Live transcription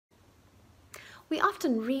We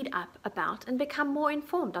often read up about and become more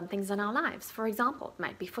informed on things in our lives. For example, it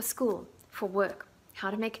might be for school, for work,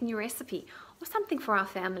 how to make a new recipe, or something for our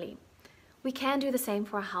family. We can do the same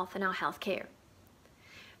for our health and our healthcare.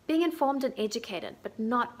 Being informed and educated, but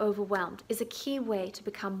not overwhelmed, is a key way to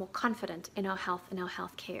become more confident in our health and our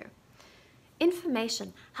healthcare.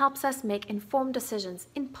 Information helps us make informed decisions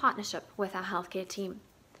in partnership with our healthcare team.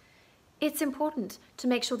 It's important to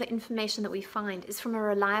make sure the information that we find is from a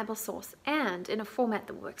reliable source and in a format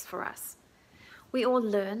that works for us. We all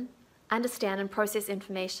learn, understand, and process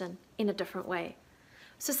information in a different way.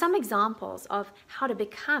 So some examples of how to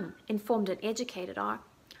become informed and educated are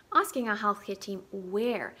asking our healthcare team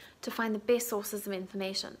where to find the best sources of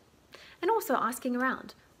information, and also asking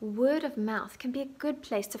around. Word of mouth can be a good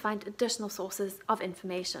place to find additional sources of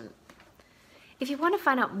information. If you want to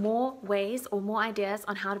find out more ways or more ideas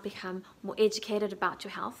on how to become more educated about your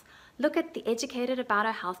health, look at the Educated About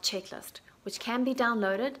Our Health checklist, which can be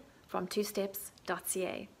downloaded from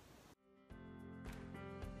twosteps.ca.